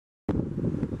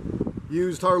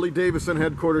Used Harley Davidson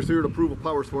headquarters here at Approval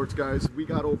Power Sports, guys. We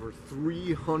got over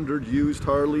 300 used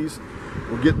Harleys.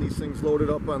 We're getting these things loaded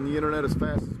up on the internet as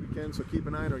fast as we can, so keep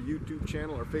an eye on our YouTube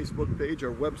channel, our Facebook page,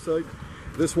 our website.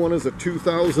 This one is a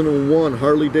 2001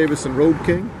 Harley Davidson Road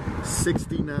King,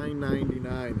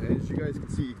 $69.99. As you guys can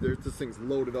see, this thing's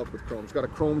loaded up with chrome. It's got a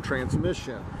chrome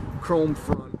transmission, chrome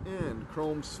front end,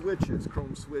 chrome switches,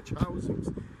 chrome switch housings.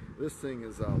 This thing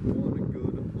is one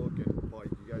good looking bike.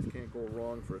 You guys can't go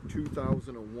wrong for a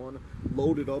 2001,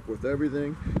 loaded up with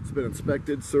everything. It's been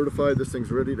inspected, certified. This thing's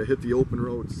ready to hit the open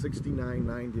road.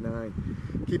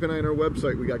 $69.99. Keep an eye on our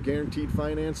website. We got guaranteed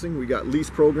financing. We got lease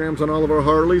programs on all of our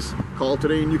Harleys. Call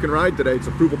today and you can ride today. It's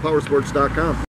ApprovalPowersports.com.